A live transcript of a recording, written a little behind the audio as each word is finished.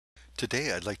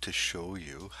Today I'd like to show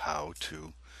you how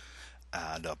to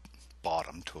add a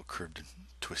bottom to a curved and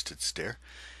twisted stair.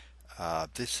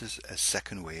 This is a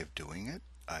second way of doing it.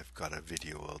 I've got a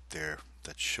video out there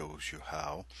that shows you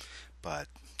how, but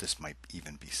this might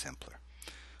even be simpler.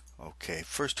 Okay,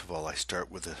 first of all I start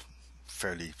with a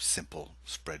fairly simple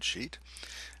spreadsheet.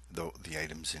 The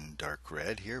items in dark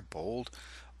red here, bold,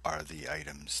 are the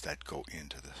items that go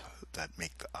into that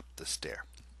make up the stair.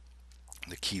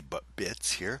 The key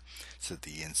bits here, so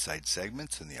the inside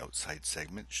segments and the outside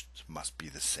segments must be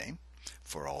the same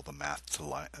for all the math to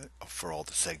line, for all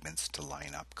the segments to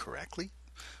line up correctly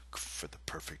for the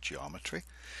perfect geometry.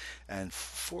 And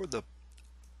for the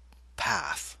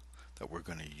path that we're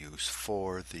going to use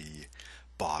for the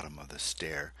bottom of the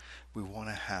stair, we want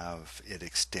to have it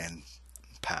extend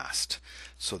past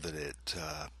so that it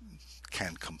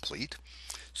can complete.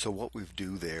 So what we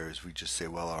do there is we just say,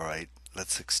 well, all right,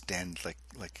 let's extend like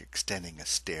extending a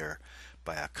stair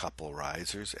by a couple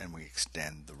risers, and we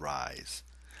extend the rise.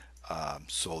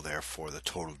 So therefore the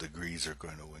total degrees are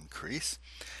going to increase.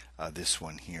 This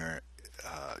one here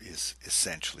is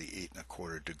essentially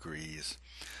 8¼ degrees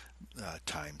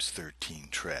times 13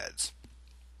 treads.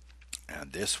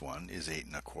 And this one is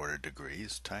 8¼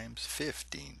 degrees times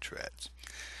 15 treads.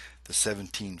 The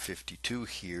 1752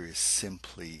 here is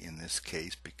simply, in this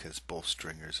case, because both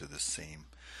stringers are the same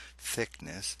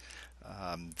thickness,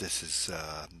 this is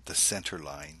the center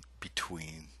line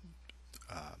between,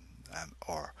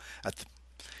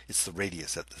 it's the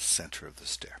radius at the center of the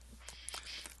stair.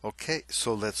 Okay,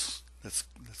 so let's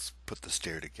put the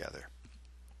stair together.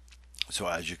 So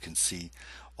as you can see,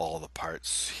 all the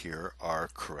parts here are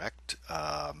correct.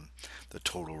 The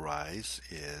total rise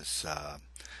is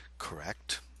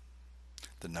correct.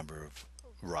 The number of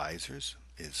risers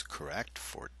is correct,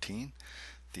 14.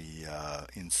 The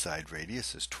inside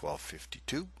radius is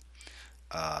 1252.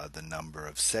 The number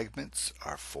of segments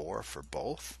are 4 for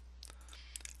both.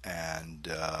 And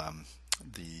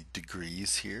the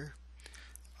degrees here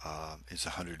is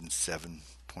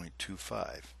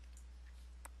 107.25.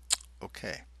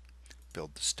 Okay,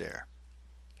 build the stair.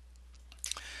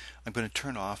 I'm going to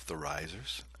turn off the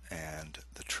risers and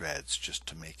the treads just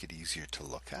to make it easier to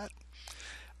look at.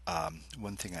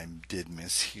 One thing I did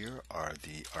miss here are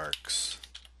the arcs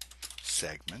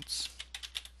segments,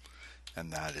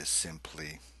 and that is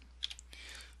simply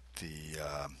the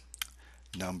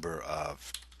number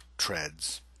of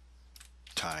treads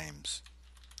times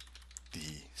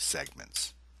the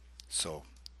segments. So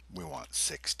we want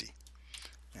 60,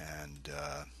 and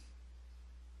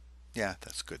yeah,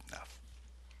 that's good enough.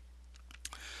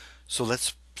 So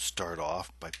let's start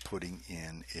off by putting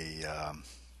in a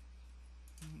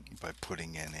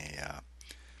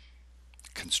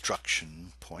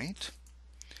construction point,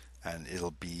 and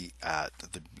it'll be at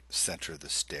the center of the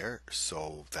stair,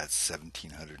 so that's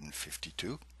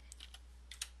 1752.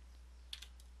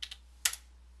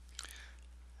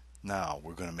 Now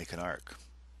we're going to make an arc,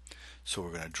 so we're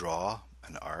going to draw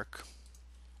an arc.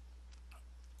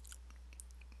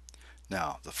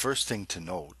 Now the first thing to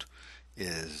note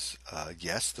is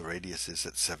yes, the radius is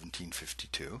at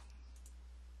 1752,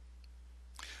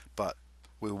 but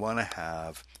we want to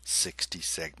have 60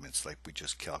 segments like we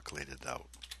just calculated out.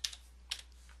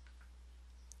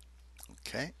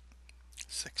 Okay,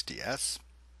 60s.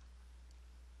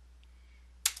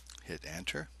 Hit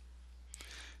enter,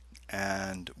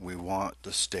 and we want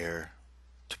the stair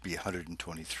to be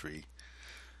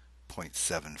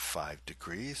 123.75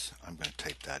 degrees. I'm going to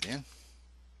type that in.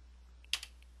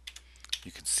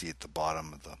 You can see at the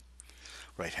bottom of the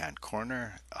right hand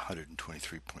corner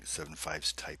 123.75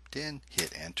 is typed in.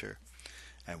 Hit enter,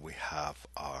 and we have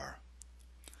our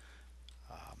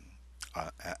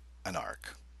an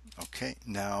arc. Okay,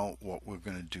 now what we're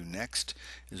going to do next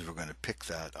is we're going to pick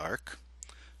that arc,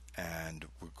 and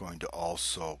we're going to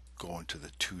also go into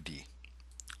the 2D.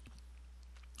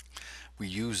 We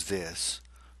use this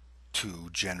to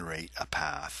generate a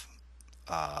path.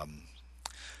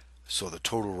 So the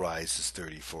total rise is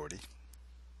 3040,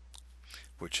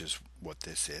 which is what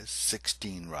this is,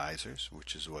 16 risers,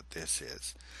 which is what this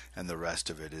is, and the rest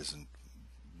of it isn't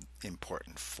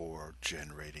important for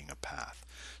generating a path.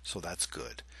 So that's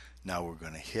good. Now we're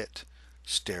going to hit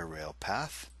stair rail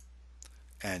path,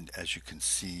 and as you can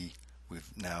see,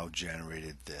 we've now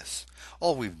generated this.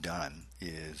 All we've done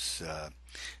is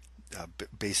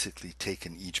basically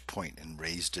taken each point and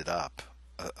raised it up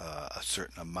a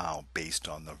certain amount based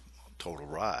on the total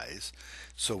rise,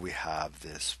 so we have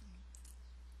this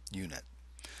unit,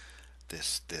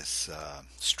 this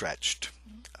stretched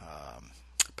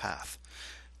path.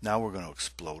 Now we're going to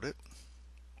explode it,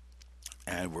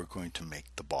 and we're going to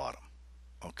make the bottom.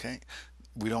 Okay,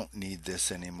 we don't need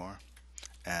this anymore,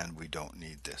 and we don't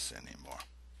need this anymore.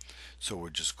 So we're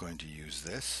just going to use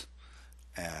this,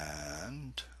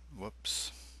 and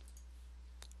whoops,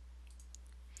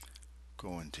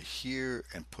 go into here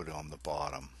and put it on the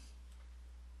bottom.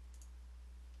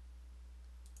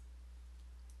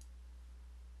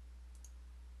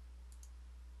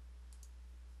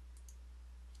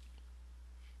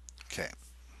 Okay,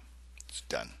 it's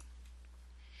done.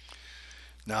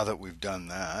 Now that we've done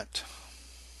that,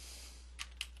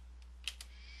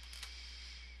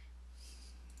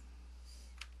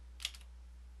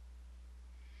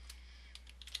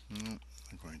 I'm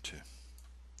going to,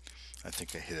 I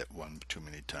think I hit it one too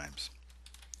many times.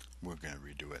 We're going to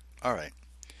redo it. All right,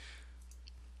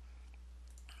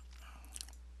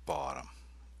 bottom.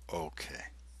 Okay,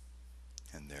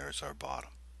 and there's our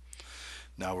bottom.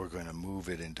 Now we're going to move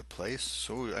it into place.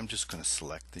 So I'm just going to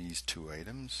select these two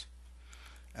items,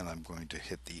 and I'm going to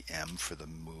hit the M for the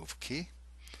move key,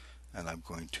 and I'm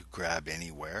going to grab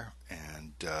anywhere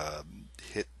and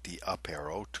hit the up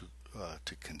arrow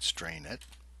to constrain it.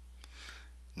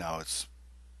 Now it's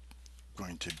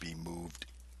going to be moved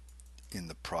in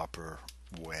the proper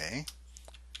way,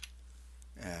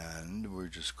 and we're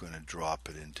just going to drop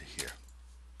it into here.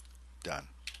 Done.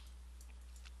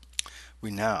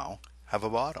 We now have a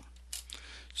bottom.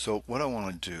 So what I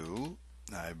want to do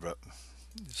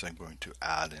is I'm going to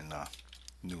add in a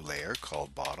new layer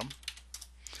called bottom,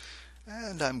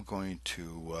 and I'm going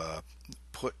to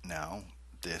put now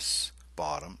this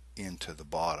bottom into the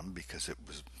bottom because it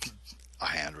was a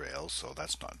handrail, so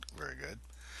that's not very good.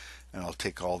 And I'll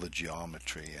take all the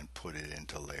geometry and put it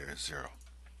into layer 0.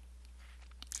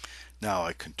 Now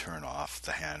I can turn off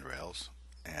the handrails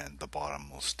and the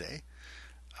bottom will stay.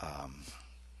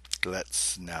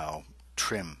 Let's now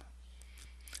trim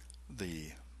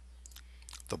the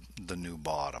new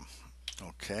bottom.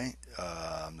 Okay,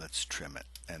 let's trim it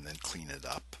and then clean it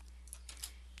up.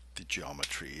 The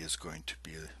geometry is going to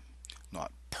be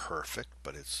not perfect,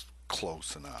 but it's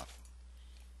close enough.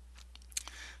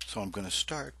 So I'm going to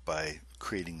start by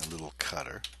creating a little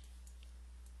cutter,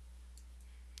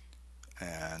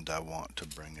 and I want to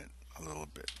bring it a little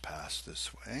bit past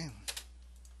this way.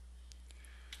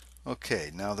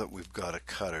 Okay, now that we've got a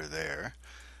cutter there,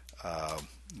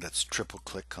 let's triple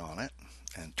click on it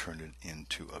and turn it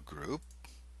into a group.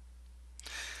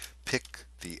 Pick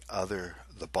the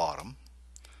bottom.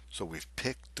 So we've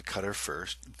picked the cutter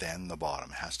first, then the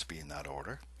bottom. It has to be in that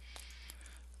order.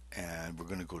 And we're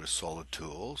going to go to Solid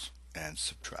Tools and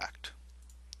Subtract.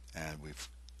 And we've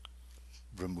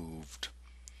removed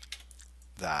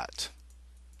that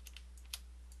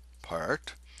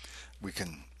part. We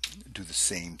can do the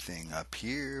same thing up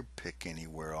here. Pick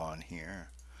anywhere on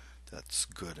here. That's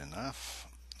good enough.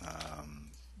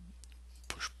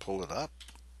 Pull it up.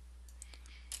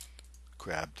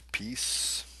 Grab the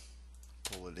piece.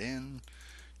 Pull it in.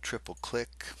 Triple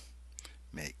click.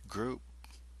 Make group.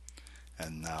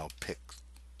 And now pick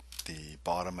the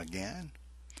bottom again.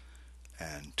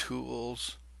 And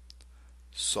Tools.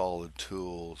 Solid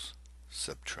Tools.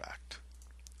 Subtract.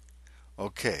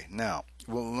 Okay, now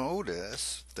we'll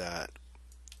notice that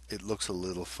it looks a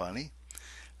little funny.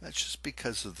 That's just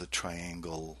because of the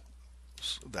triangles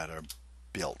that are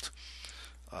built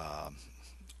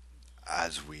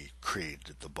as we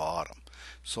created the bottom.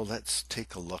 So let's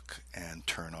take a look and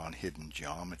turn on hidden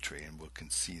geometry and we can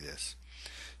see this.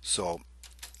 So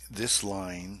this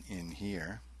line in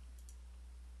here,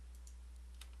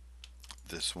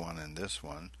 this one and this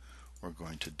one, we're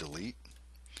going to delete.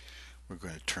 We're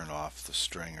going to turn off the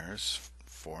stringers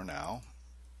for now,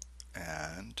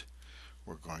 and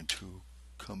we're going to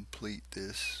complete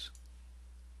this.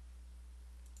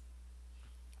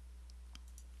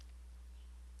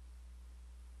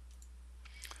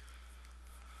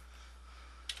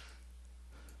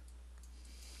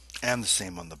 And the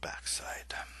same on the back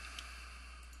side.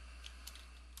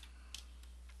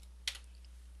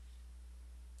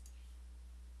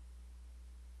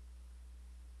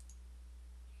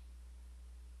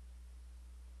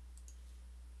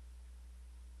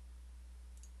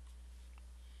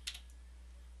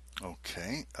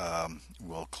 Okay,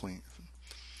 we'll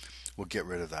get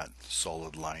rid of that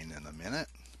solid line in a minute.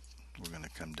 We're going to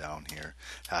come down here,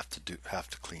 have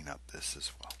to clean up this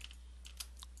as well.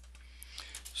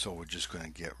 So we're just going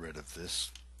to get rid of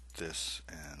this,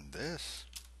 and this.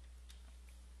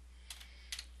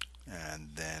 And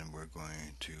then we're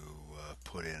going to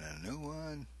put in a new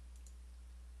one.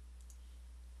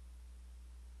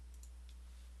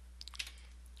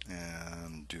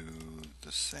 And do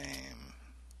the same.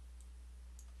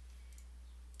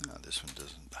 Now this one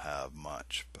doesn't have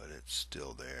much, but it's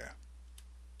still there.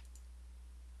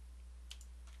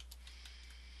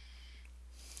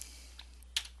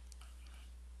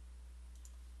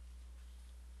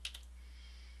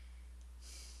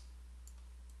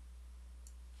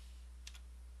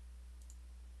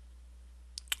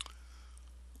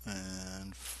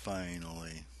 And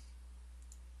finally,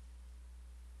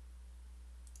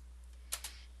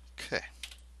 okay,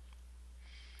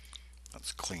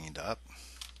 that's cleaned up.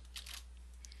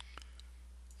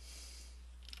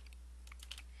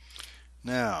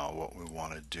 Now what we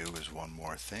want to do is one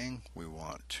more thing. We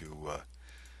want to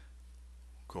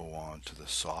go on to the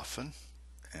soften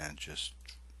and just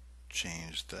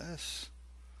change this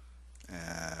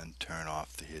and turn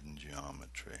off the hidden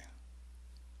geometry.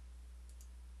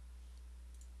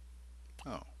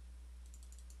 Oh,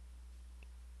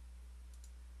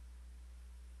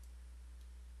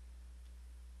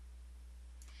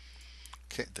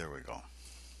 okay, there we go.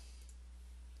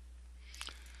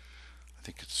 I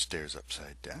think it stairs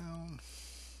upside down.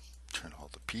 Turn all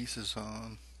the pieces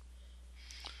on.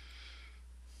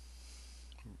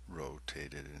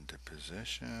 Rotate it into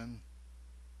position.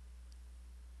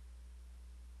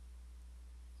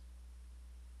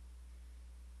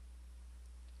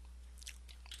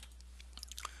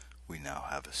 We now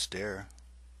have a stair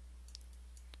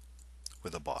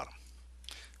with a bottom.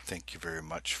 Thank you very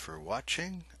much for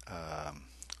watching.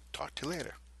 Talk to you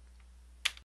later.